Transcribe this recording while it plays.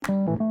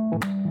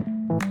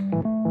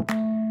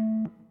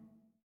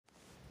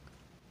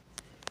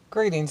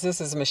Greetings, this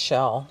is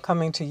Michelle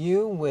coming to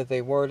you with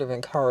a word of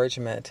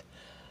encouragement.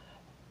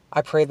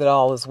 I pray that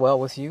all is well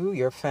with you,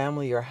 your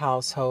family, your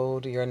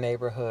household, your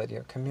neighborhood,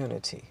 your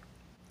community.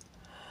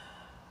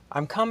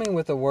 I'm coming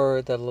with a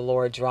word that the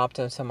Lord dropped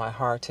into my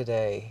heart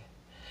today,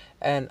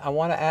 and I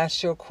want to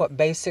ask you a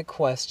basic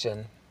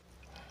question.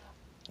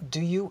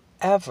 Do you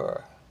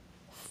ever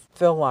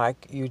feel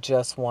like you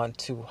just want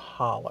to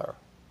holler?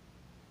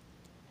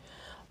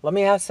 Let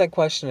me ask that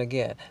question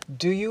again.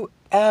 Do you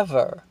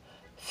ever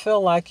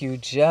feel like you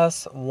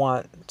just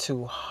want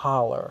to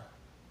holler?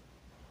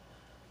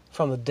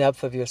 From the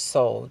depth of your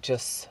soul,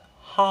 just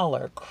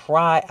holler,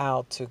 cry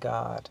out to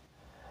God.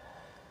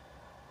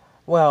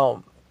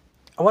 Well,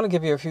 I want to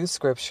give you a few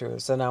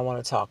scriptures and I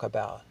want to talk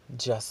about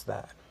just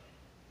that.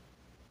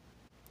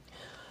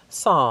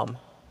 Psalm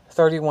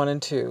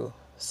 31:2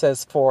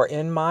 says, "For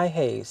in my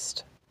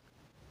haste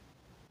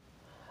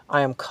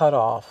I am cut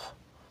off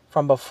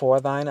from before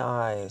thine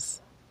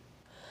eyes.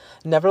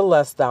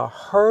 Nevertheless, thou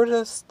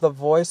heardest the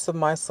voice of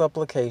my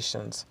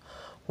supplications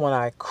when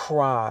I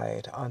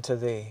cried unto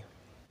thee."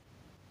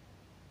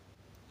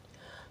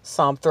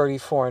 Psalm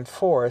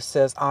 34:4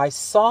 says, "I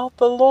sought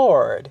the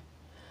Lord,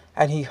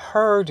 and he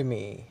heard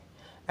me,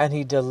 and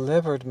he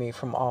delivered me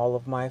from all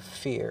of my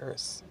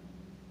fears."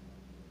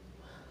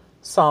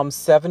 Psalm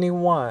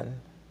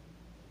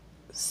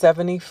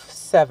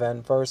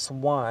 77, verse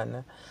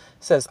 1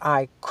 says,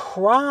 "I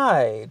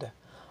cried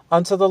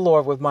unto the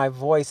Lord with my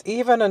voice,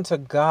 even unto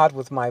God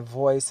with my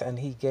voice, and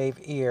he gave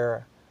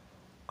ear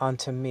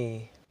unto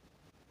me."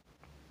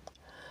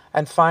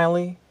 And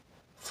finally,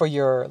 for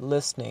your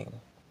listening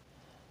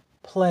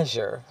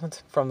pleasure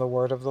from the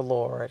word of the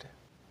Lord,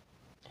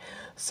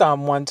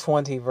 Psalm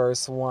 120,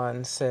 verse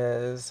 1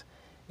 says,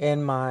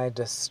 "In my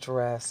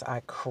distress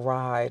I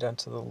cried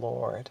unto the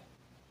Lord,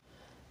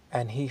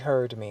 and he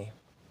heard me."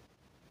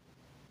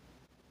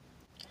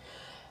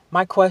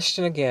 My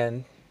question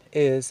again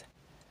is,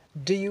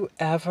 do you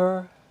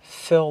ever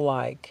feel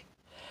like,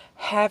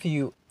 have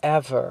you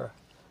ever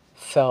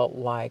felt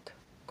like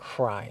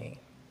crying,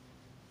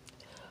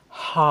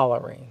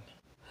 hollering,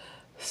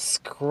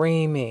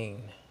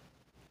 screaming,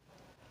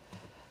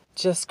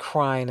 just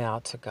crying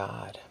out to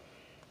God?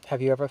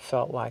 Have you ever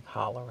felt like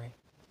hollering?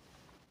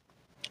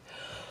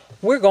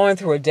 We're going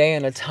through a day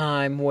and a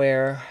time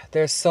where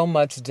there's so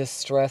much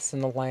distress in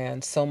the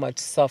land, so much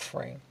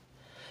suffering,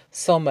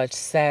 so much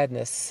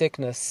sadness,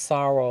 sickness,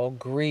 sorrow,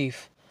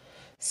 grief,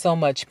 so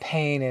much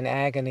pain and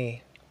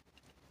agony.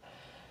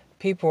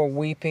 People are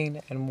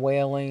weeping and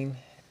wailing,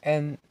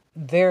 and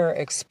they're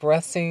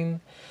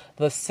expressing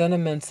the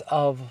sentiments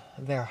of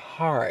their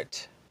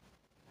heart.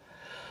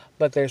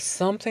 But there's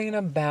something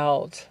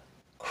about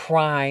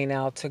crying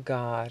out to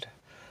God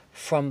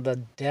from the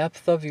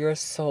depth of your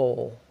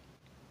soul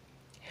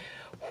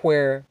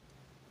where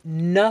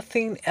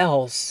nothing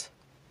else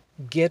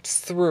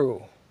gets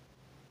through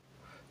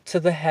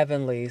to the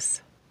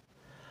heavenlies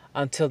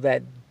until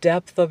that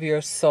depth of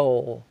your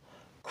soul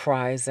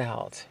cries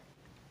out.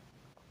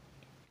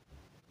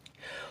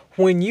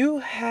 When you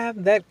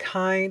have that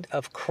kind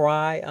of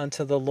cry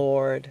unto the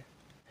Lord,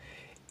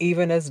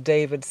 even as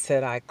David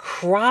said, "I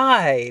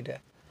cried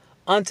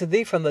unto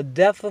thee from the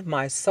depth of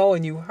my soul,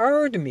 and you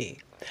heard me."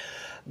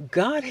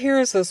 God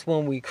hears us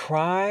when we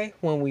cry,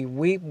 when we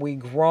weep, we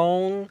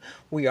groan,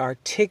 we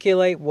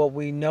articulate what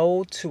we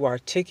know to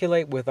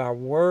articulate with our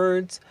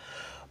words.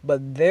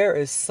 But there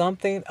is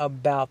something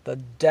about the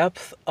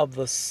depth of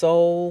the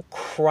soul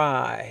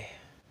cry,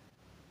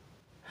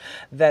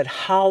 that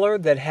holler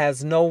that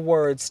has no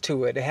words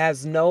to it. It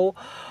has no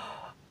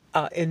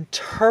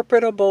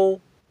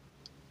interpretable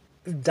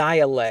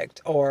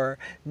dialect or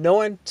no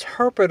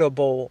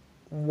interpretable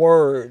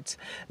words,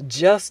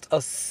 just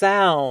a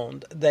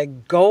sound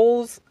that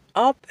goes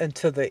up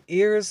into the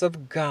ears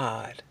of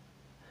God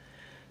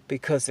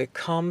because it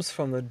comes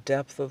from the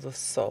depth of the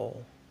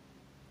soul.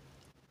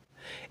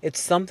 It's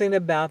something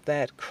about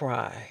that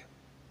cry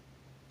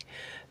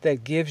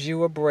that gives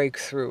you a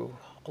breakthrough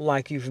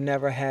like you've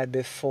never had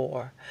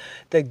before,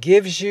 that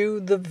gives you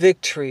the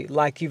victory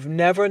like you've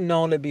never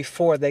known it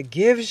before, that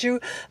gives you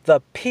the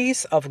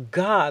peace of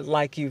God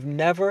like you've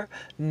never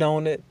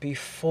known it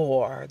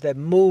before, that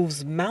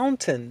moves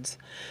mountains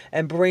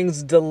and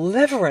brings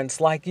deliverance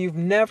like you've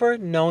never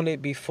known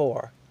it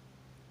before.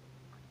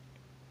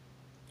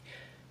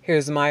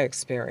 Here's my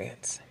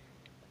experience.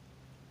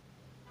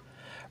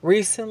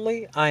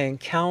 Recently, I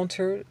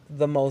encountered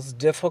the most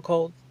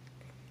difficult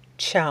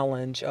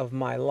challenge of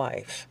my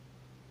life.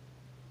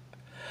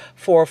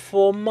 For a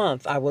full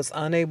month, I was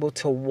unable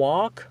to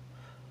walk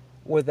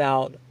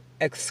without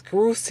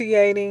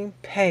excruciating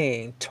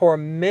pain,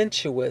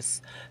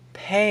 tormentuous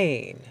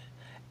pain,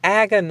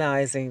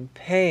 agonizing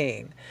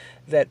pain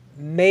that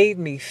made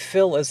me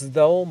feel as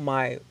though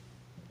my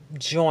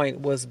joint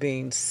was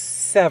being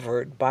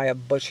severed by a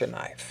butcher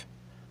knife.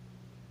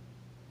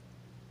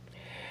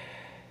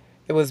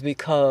 It was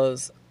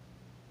because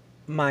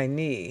my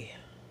knee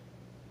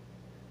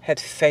had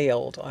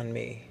failed on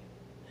me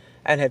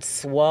and had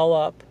swelled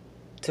up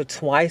to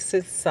twice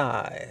its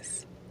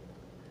size.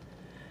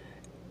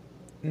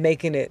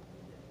 making it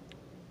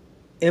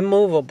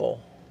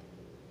immovable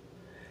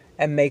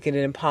and making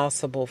it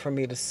impossible for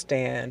me to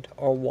stand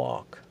or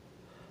walk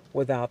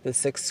without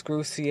this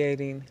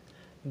excruciating,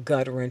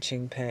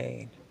 gut-wrenching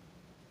pain.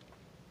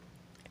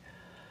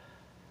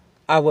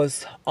 I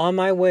was on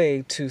my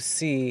way to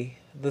see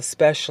the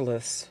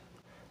specialist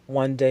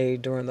one day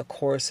during the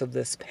course of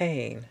this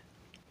pain.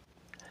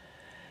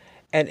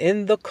 And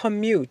in the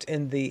commute,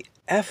 in the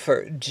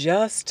effort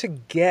just to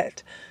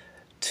get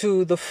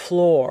to the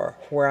floor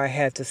where I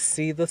had to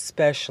see the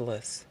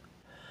specialist,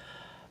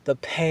 the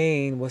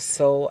pain was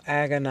so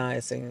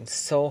agonizing,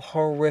 so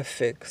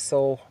horrific,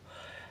 so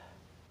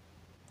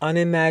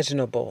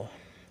unimaginable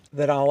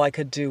that all I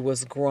could do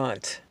was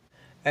grunt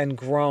and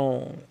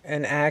groan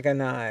and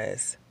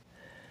agonize.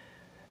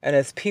 And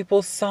as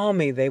people saw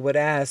me, they would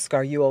ask,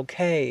 "Are you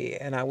okay?"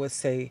 And I would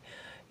say,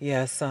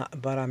 "Yes,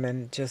 but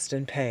I'm just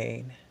in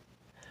pain."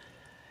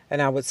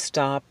 And I would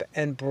stop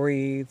and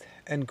breathe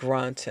and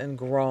grunt and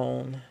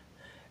groan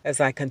as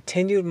I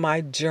continued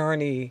my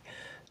journey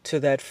to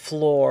that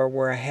floor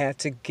where I had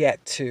to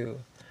get to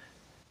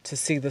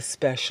see the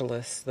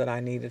specialist that I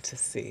needed to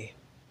see.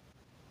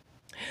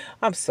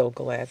 I'm so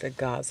glad that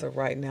God's a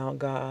right now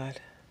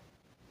God.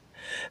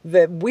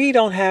 That we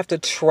don't have to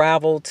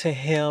travel to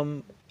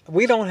Him.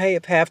 We don't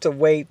have to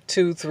wait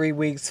 2-3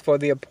 weeks for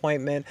the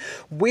appointment.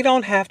 We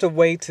don't have to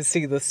wait to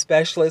see the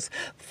specialist,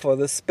 for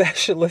the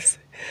specialist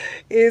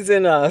is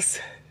in us.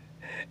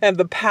 And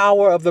the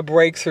power of the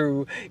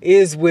breakthrough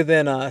is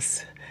within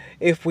us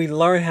if we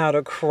learn how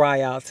to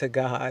cry out to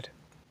God.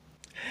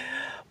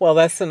 Well,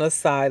 that's an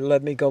aside.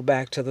 Let me go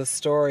back to the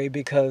story,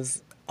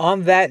 because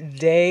on that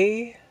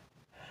day,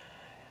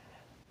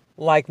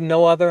 like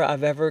no other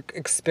I've ever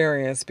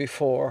experienced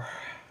before,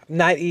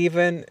 not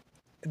even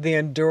the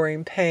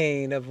enduring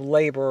pain of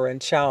labor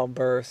and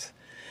childbirth,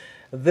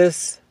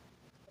 this,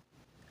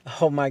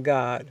 oh my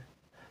God,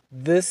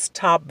 this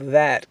topped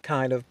that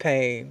kind of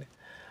pain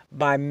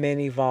by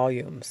many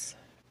volumes.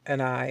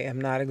 And I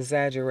am not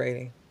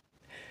exaggerating,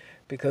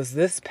 because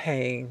this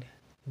pain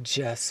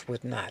just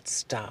would not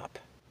stop.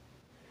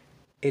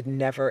 It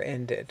never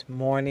ended,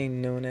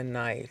 morning, noon, and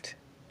night,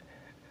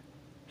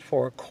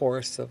 for a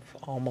course of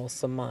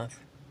almost a month.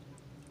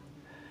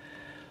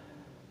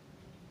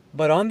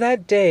 But on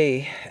that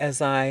day,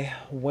 as I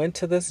went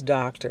to this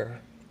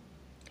doctor,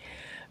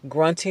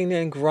 grunting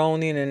and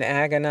groaning and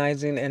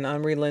agonizing and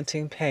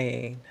unrelenting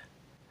pain,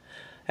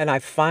 and I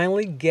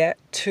finally get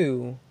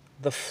to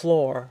the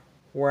floor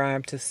where I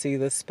am to see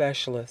the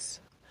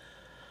specialist,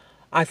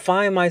 I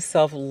find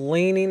myself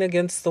leaning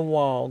against the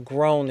wall,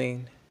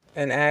 groaning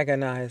and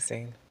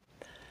agonizing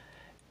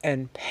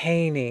and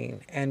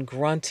paining and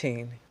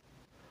grunting,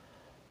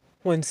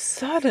 when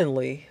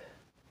suddenly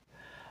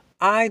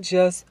I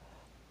just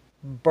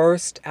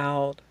burst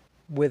out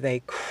with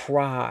a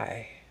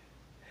cry,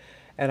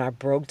 and I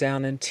broke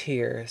down in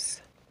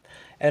tears,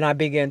 and I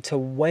began to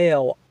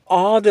wail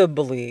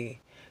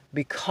audibly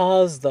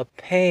because the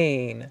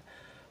pain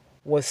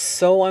was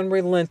so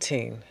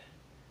unrelenting,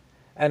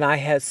 and I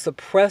had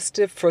suppressed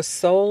it for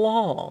so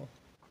long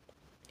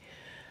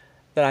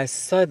that I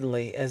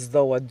suddenly, as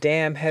though a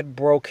dam had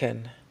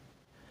broken,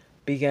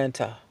 began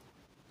to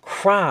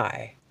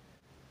cry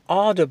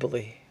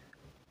audibly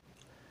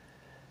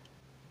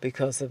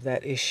because of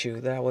that issue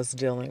that I was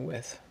dealing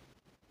with.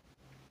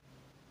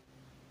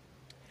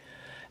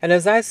 And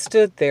as I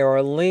stood there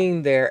or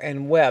leaned there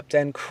and wept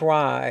and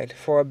cried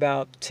for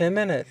about 10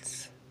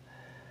 minutes,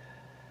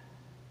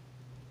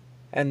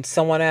 and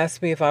someone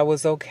asked me if I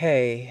was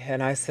okay,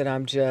 and I said,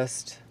 I'm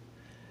just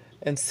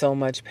in so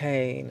much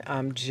pain.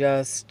 I'm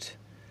just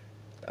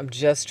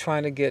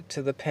trying to get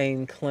to the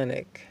pain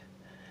clinic.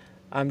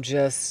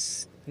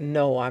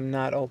 No, I'm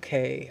not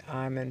okay.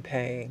 I'm in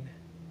pain.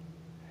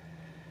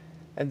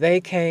 And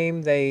they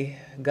came, they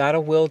got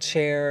a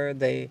wheelchair,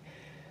 they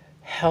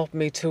helped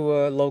me to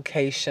a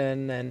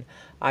location, and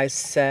I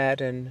sat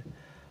and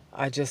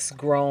I just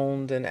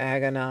groaned and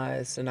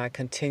agonized, and I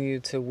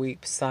continued to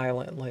weep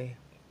silently,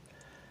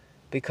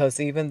 because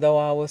even though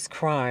I was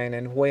crying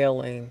and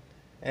wailing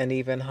and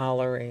even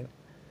hollering,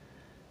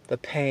 the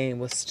pain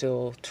was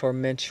still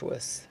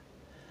tormentuous.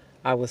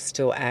 I was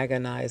still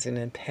agonizing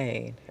in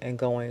pain and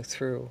going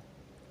through.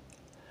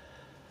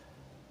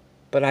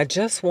 But I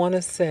just want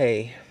to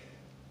say,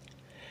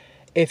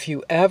 if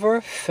you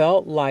ever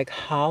felt like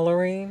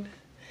hollering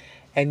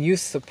and you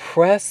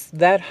suppress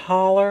that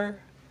holler,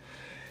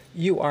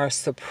 you are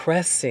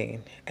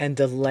suppressing and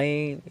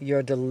delaying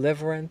your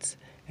deliverance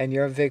and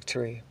your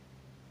victory.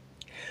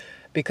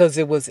 Because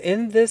it was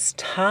in this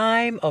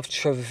time of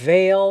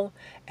travail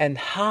and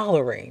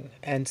hollering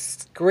and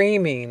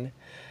screaming.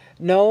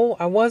 No,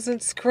 I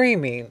wasn't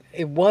screaming.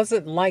 It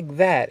wasn't like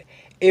that.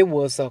 It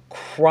was a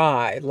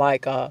cry,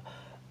 like a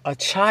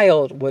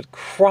child would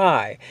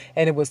cry.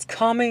 And it was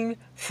coming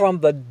from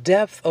the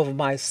depth of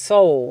my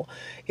soul.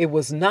 It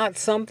was not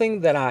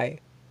something that I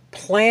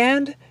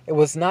planned. It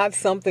was not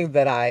something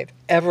that I've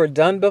ever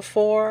done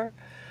before.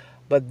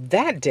 But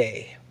that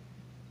day,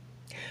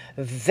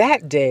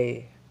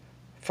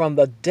 from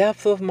the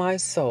depth of my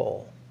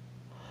soul,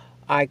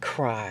 I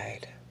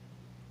cried.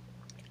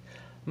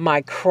 My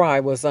cry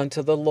was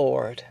unto the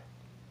Lord.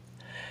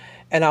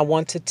 And I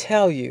want to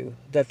tell you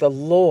that the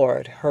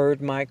Lord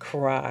heard my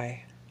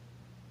cry.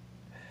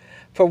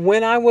 For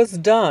when I was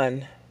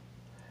done,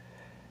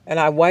 and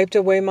I wiped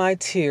away my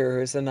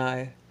tears, and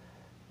I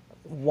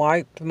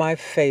wiped my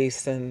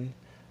face and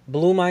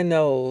blew my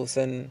nose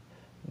and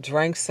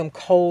drank some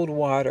cold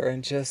water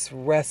and just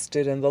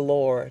rested in the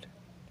Lord,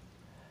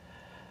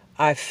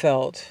 I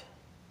felt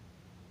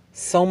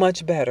so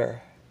much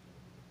better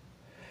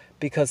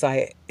because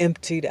I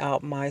emptied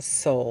out my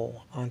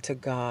soul unto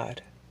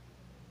God.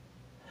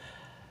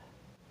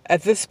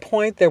 At this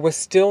point, there was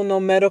still no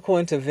medical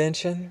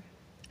intervention.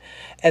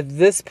 At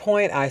this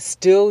point, I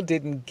still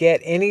didn't get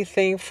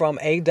anything from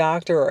a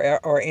doctor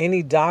or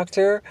any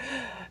doctor.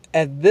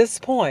 At this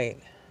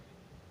point,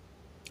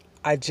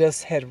 I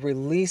just had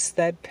released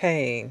that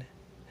pain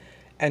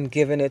and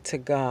given it to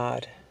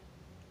God.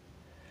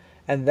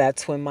 And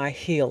that's when my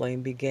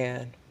healing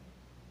began.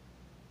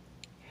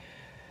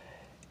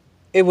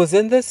 It was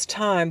in this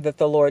time that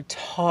the Lord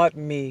taught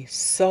me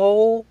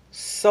so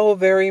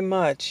very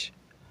much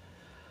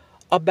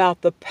about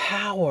the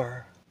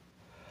power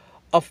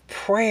of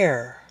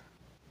prayer,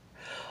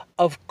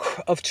 of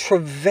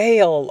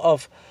travail,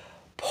 of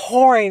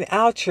pouring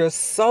out your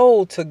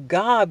soul to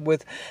God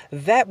with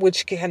that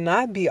which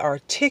cannot be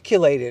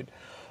articulated,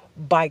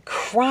 by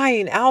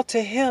crying out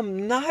to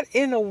Him, not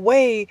in a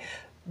way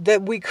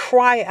that we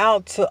cry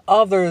out to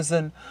others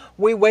and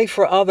we wait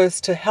for others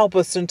to help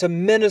us and to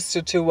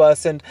minister to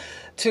us and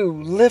to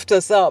lift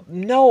us up.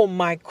 No,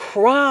 my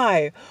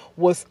cry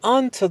was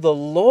unto the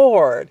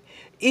Lord.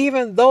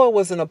 Even though it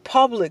was in a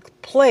public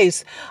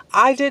place,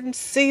 I didn't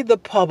see the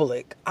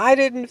public. I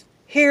didn't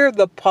hear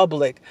the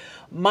public.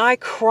 My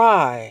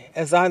cry,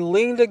 as I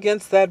leaned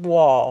against that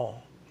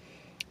wall,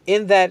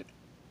 in that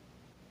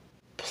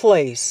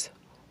place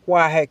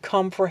where I had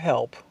come for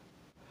help,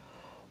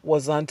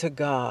 was unto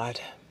God.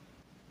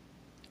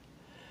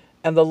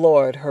 And the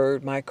Lord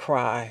heard my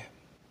cry.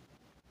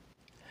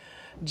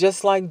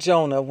 Just like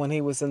Jonah when he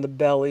was in the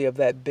belly of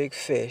that big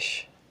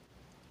fish.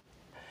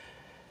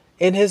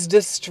 In his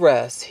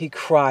distress, he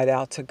cried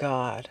out to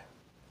God.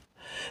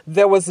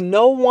 There was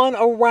no one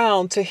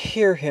around to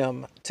hear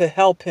him, to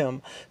help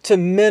him, to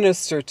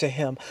minister to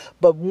him.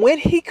 But when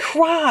he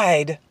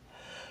cried,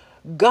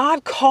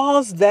 God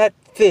caused that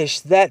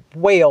fish, that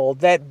whale,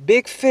 that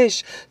big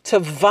fish, to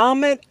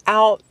vomit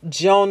out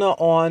Jonah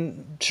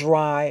on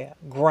dry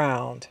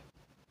ground.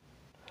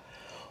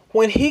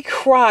 When he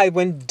cried,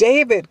 when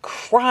David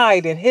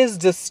cried in his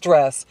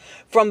distress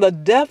from the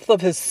depth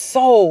of his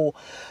soul,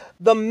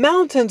 the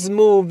mountains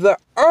moved, the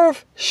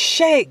earth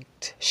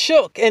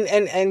shook,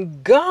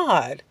 and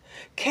God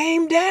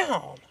came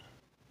down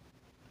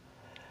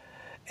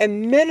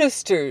and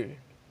ministered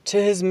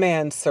to his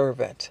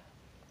manservant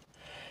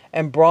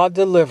and brought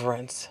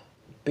deliverance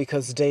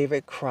because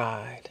David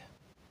cried.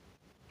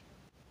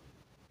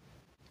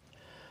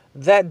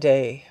 That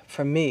day,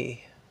 for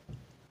me,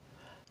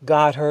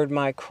 God heard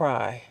my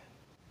cry.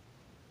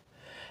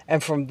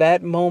 And from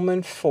that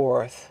moment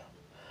forth,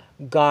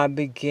 God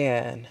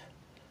began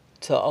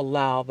to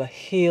allow the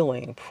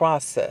healing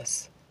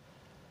process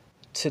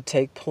to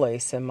take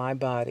place in my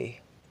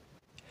body.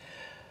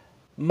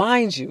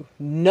 Mind you,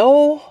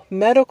 no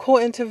medical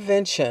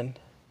intervention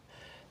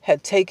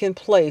had taken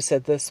place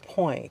at this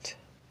point.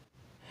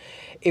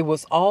 It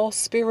was all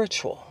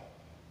spiritual.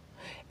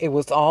 It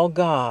was all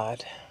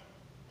God.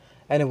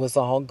 And it was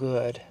all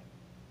good.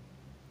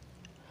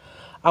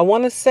 I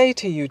want to say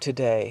to you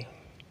today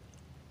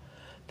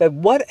that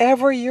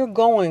whatever you're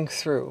going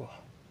through,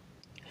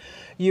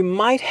 you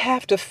might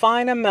have to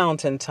find a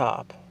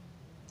mountaintop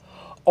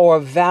or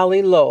a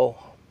valley low.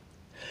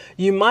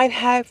 You might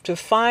have to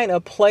find a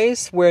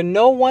place where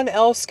no one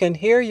else can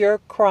hear your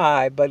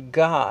cry but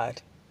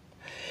God.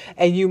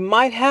 And you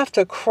might have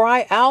to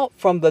cry out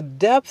from the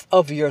depth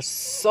of your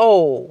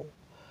soul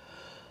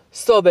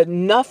so that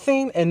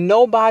nothing and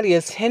nobody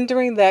is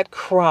hindering that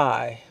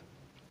cry.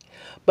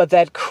 But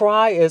that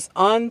cry is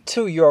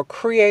unto your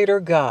Creator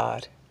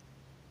God.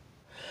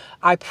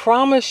 I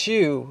promise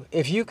you,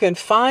 if you can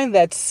find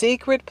that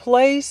secret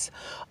place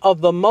of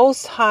the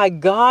Most High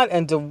God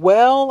and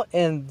dwell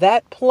in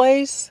that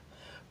place,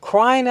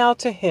 crying out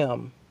to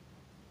Him,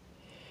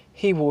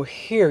 He will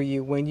hear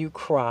you when you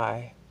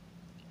cry,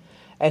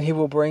 and He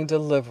will bring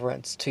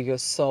deliverance to your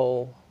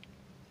soul.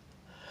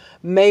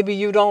 Maybe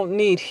you don't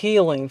need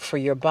healing for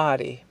your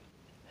body.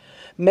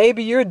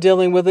 Maybe you're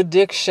dealing with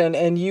addiction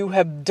and you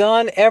have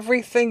done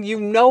everything you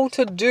know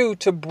to do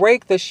to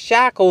break the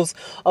shackles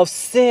of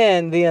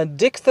sin, the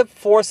addictive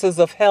forces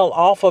of hell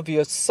off of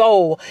your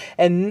soul,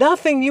 and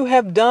nothing you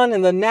have done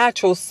in the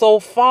natural so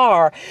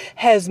far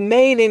has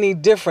made any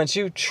difference.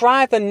 You've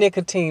tried the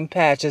nicotine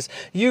patches.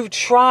 You've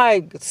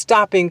tried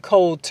stopping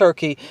cold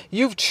turkey.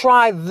 You've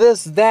tried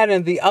this, that,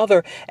 and the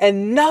other,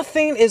 and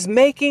nothing is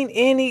making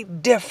any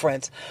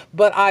difference.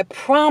 But I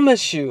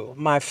promise you,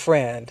 my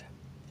friend,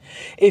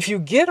 if you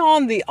get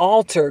on the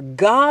altar,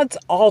 God's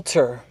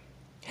altar,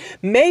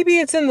 Maybe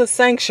it's in the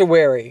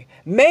sanctuary.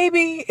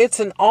 Maybe it's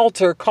an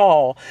altar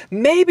call.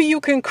 Maybe you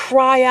can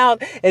cry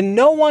out and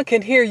no one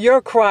can hear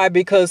your cry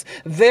because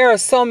there are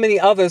so many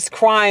others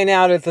crying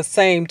out at the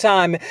same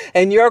time,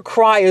 and your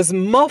cry is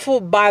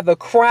muffled by the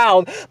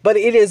crowd, but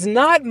it is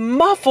not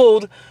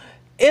muffled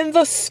in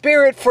the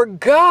spirit, for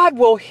God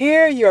will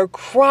hear your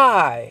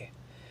cry.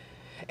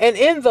 And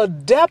in the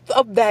depth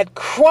of that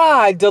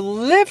cry,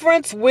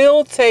 deliverance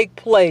will take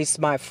place,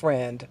 my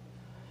friend.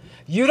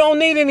 You don't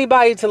need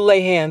anybody to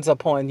lay hands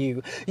upon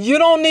you. You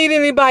don't need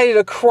anybody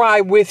to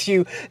cry with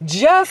you.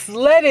 Just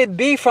let it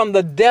be from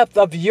the depth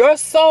of your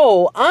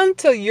soul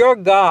unto your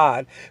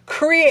God,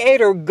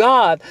 Creator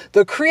God,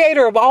 the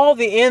creator of all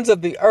the ends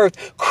of the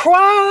earth.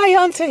 Cry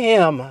unto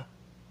him.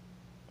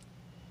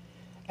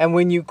 And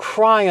when you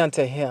cry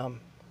unto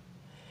him,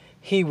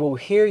 he will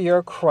hear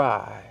your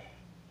cry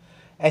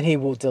and he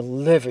will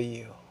deliver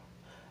you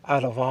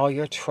out of all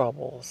your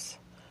troubles,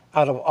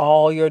 out of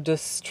all your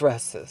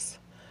distresses,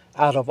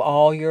 out of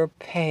all your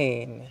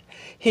pain.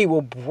 He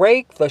will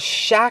break the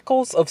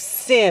shackles of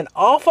sin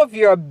off of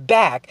your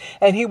back,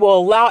 and he will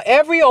allow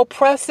every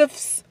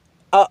oppressive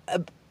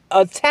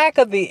attack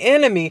of the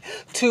enemy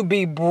to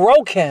be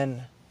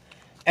broken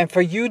and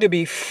for you to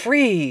be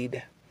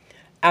freed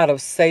out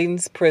of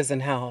Satan's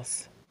prison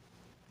house.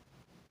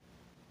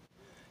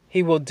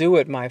 He will do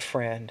it, my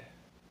friend,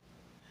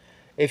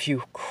 if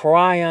you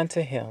cry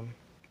unto him.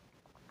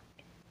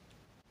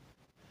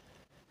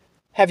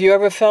 Have you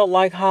ever felt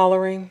like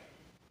hollering?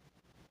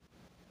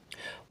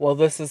 Well,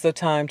 this is the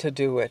time to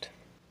do it.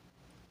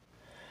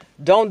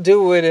 Don't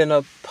do it in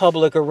a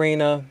public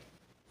arena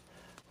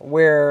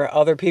where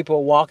other people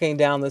are walking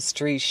down the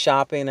street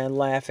shopping and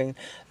laughing.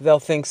 They'll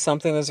think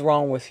something is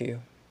wrong with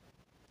you.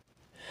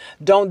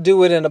 Don't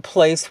do it in a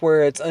place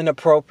where it's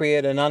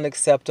inappropriate and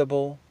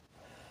unacceptable.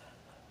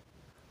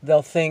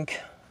 They'll think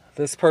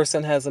this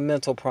person has a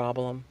mental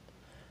problem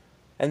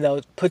and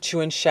they'll put you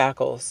in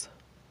shackles.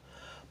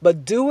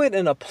 But do it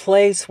in a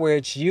place where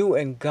it's you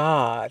and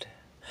God.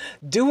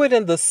 Do it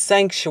in the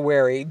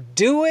sanctuary.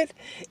 Do it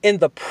in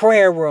the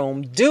prayer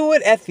room. Do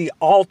it at the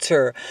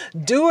altar.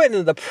 Do it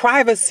in the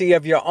privacy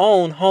of your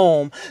own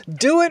home.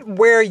 Do it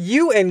where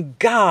you and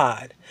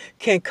God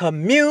can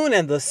commune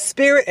in the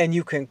spirit and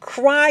you can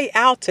cry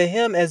out to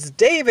him as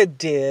David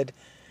did,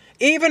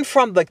 even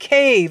from the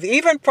cave,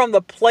 even from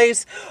the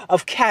place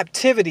of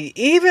captivity,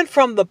 even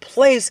from the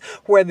place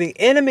where the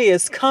enemy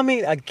is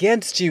coming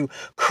against you.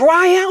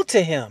 Cry out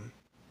to him,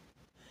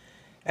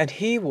 and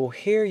he will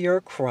hear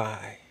your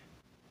cry,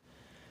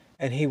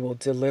 and he will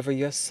deliver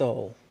your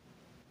soul.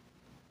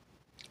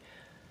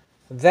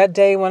 That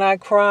day when I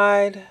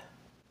cried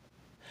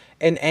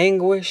in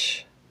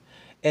anguish,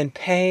 in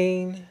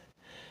pain,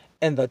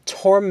 in the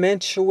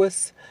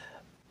tormentuous,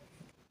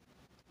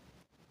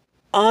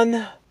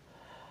 the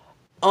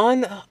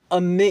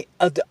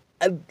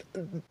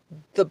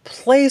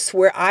place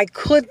where I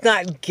could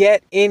not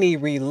get any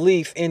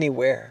relief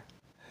anywhere.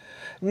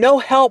 No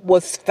help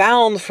was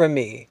found for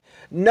me.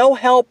 No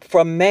help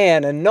from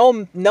man and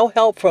no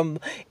help from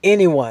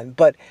anyone.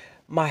 But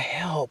my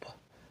help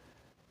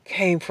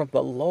came from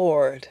the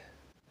Lord.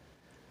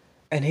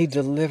 And he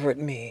delivered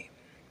me.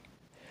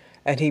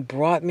 And he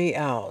brought me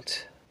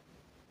out.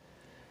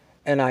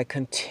 And I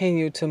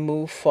continue to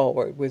move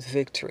forward with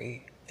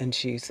victory in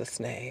Jesus'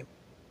 name.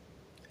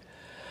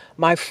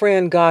 My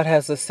friend, God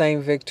has the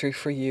same victory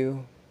for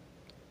you.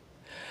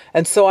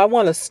 And so I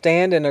want to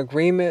stand in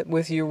agreement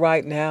with you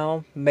right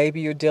now.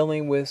 Maybe you're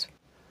dealing with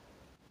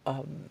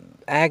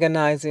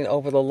agonizing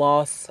over the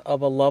loss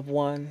of a loved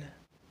one.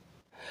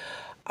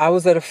 I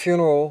was at a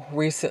funeral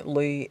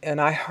recently and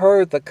I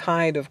heard the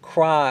kind of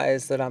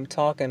cries that I'm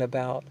talking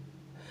about.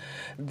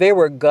 They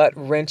were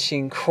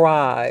gut-wrenching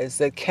cries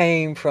that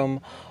came from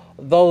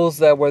those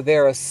that were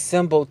there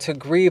assembled to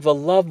grieve a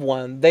loved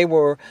one. They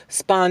were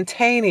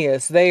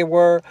spontaneous. They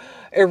were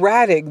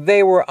erratic.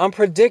 They were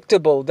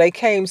unpredictable. They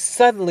came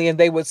suddenly and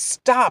they would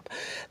stop.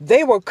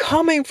 They were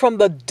coming from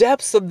the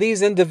depths of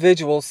these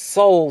individual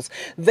souls.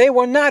 They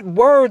were not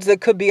words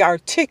that could be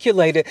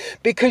articulated,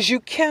 because you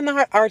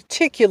cannot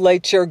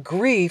articulate your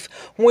grief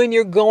when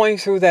you're going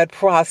through that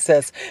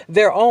process.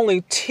 They're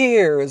only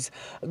tears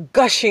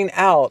gushing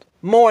out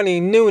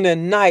morning, noon,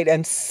 and night,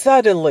 and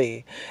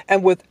suddenly,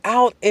 and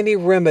without any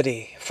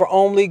remedy, for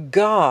only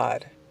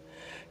God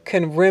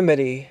can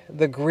remedy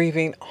the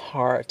grieving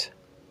heart.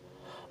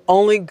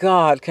 Only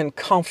God can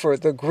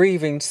comfort the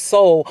grieving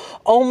soul.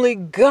 Only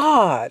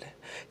God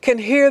can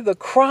hear the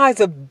cries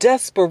of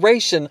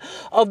desperation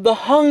of the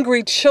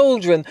hungry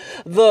children,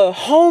 the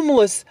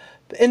homeless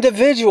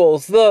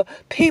individuals, the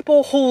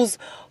people whose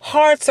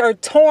hearts are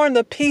torn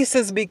to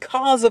pieces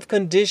because of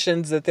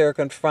conditions that they're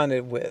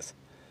confronted with.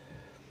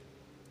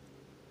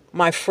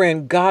 My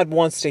friend, God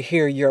wants to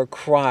hear your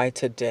cry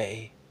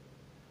today.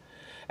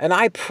 And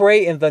I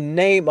pray in the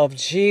name of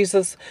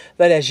Jesus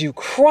that as you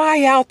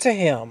cry out to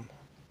him,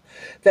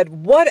 that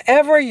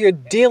whatever you're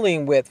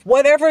dealing with,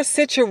 whatever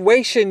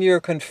situation you're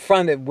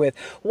confronted with,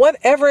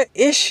 whatever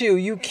issue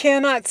you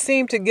cannot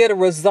seem to get a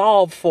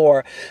resolve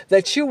for,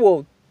 that you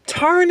will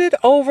Turn it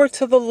over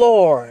to the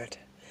Lord.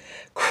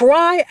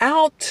 Cry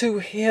out to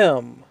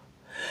him.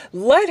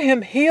 Let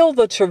him heal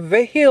the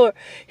travail,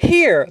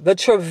 hear the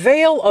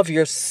travail of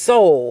your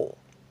soul.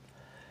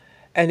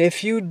 And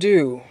if you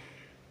do,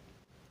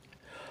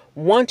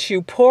 once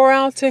you pour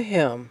out to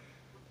him,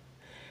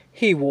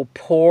 he will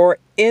pour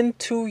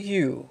into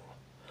you.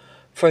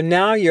 For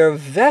now your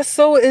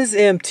vessel is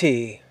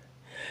empty.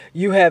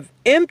 You have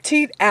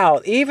emptied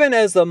out, even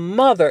as a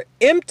mother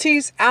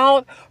empties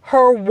out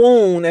her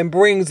womb and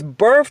brings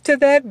birth to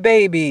that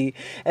baby,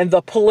 and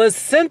the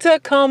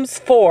placenta comes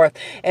forth,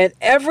 and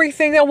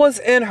everything that was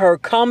in her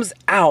comes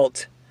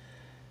out.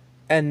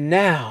 And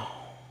now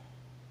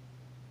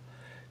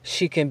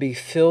she can be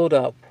filled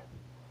up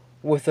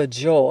with a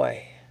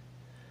joy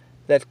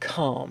that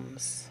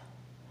comes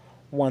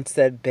once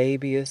that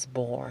baby is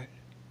born.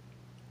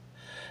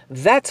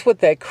 That's what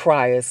that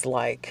cry is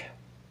like.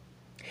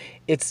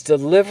 It's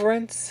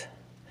deliverance,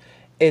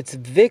 it's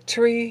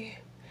victory,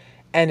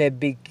 and it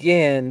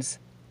begins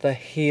the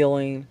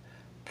healing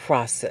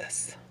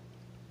process.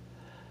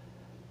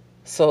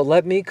 So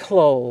let me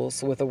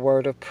close with a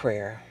word of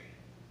prayer.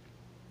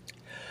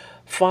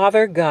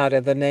 Father God,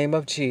 in the name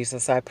of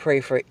Jesus, I pray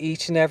for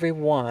each and every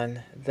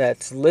one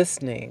that's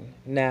listening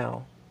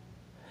now,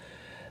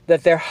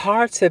 that their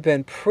hearts have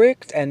been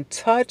pricked and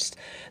touched,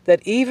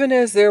 that even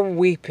as they're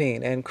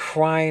weeping and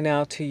crying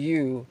out to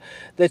you,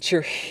 that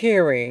you're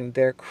hearing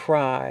their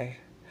cry.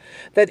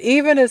 That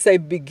even as they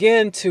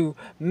begin to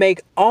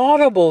make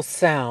audible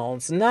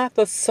sounds, not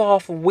the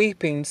soft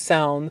weeping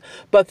sound,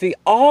 but the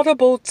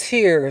audible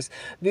tears,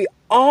 the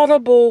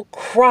audible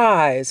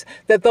cries,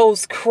 that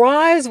those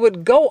cries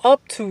would go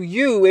up to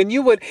you and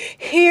you would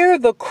hear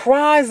the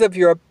cries of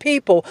your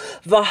people,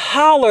 the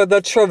holler,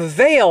 the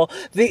travail,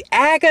 the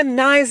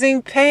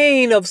agonizing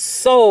pain of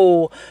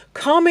soul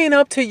coming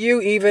up to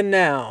you even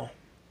now.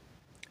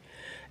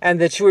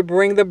 And that you would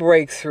bring the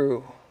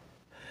breakthrough,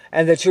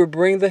 and that you would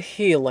bring the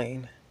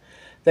healing,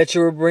 that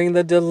you would bring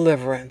the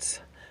deliverance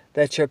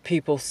that your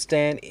people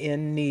stand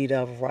in need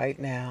of right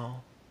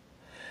now.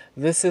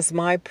 This is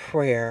my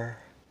prayer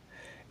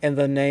in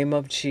the name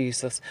of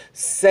Jesus.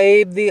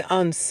 Save the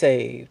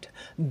unsaved,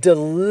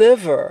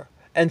 deliver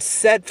and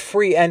set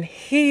free and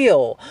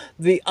heal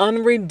the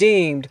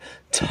unredeemed.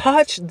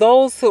 Touch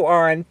those who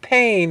are in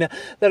pain,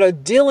 that are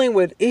dealing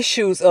with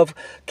issues of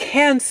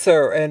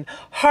cancer and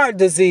heart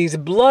disease,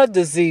 blood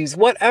disease,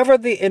 whatever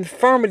the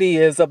infirmity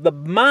is of the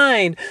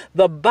mind,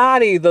 the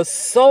body, the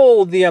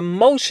soul, the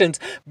emotions.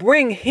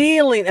 Bring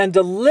healing and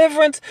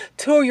deliverance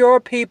to your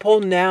people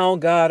now,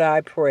 God,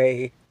 I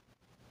pray.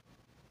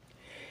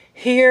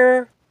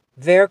 Hear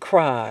their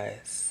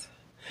cries.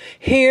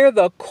 Hear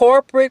the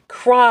corporate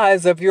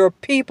cries of your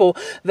people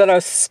that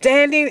are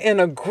standing in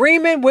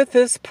agreement with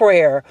this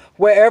prayer,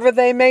 wherever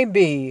they may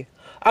be,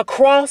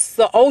 across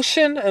the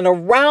ocean and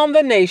around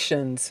the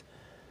nations.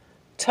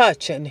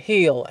 Touch and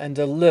heal and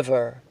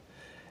deliver,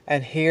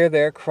 and hear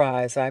their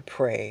cries, I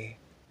pray.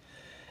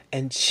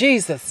 In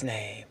Jesus'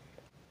 name,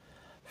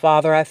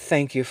 Father, I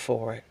thank you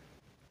for it.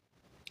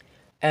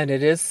 And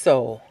it is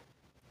so.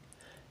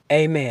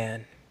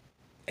 Amen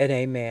and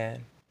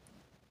amen.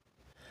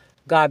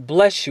 God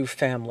bless you,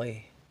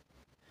 family.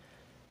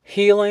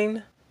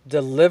 Healing,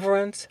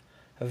 deliverance,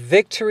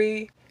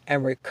 victory,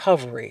 and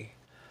recovery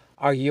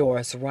are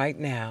yours right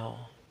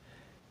now.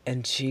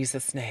 In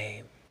Jesus'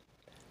 name,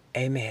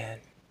 amen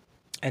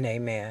and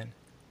amen.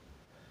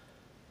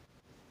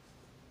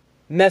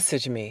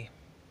 Message me.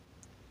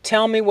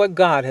 Tell me what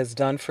God has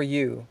done for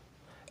you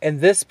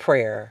in this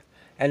prayer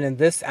and in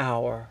this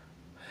hour.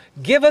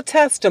 Give a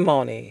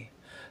testimony.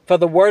 For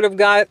the word of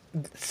God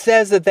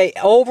says that they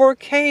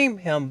overcame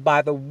him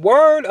by the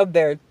word of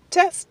their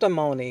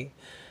testimony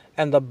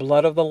and the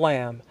blood of the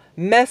Lamb.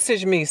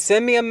 Message me.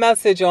 Send me a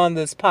message on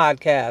this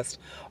podcast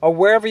or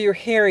wherever you're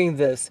hearing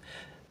this.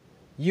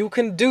 You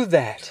can do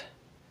that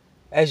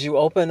as you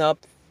open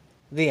up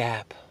the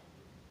app.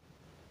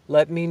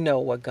 Let me know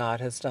what God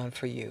has done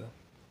for you.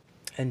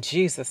 In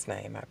Jesus'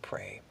 name I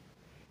pray.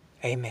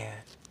 Amen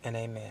and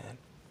amen.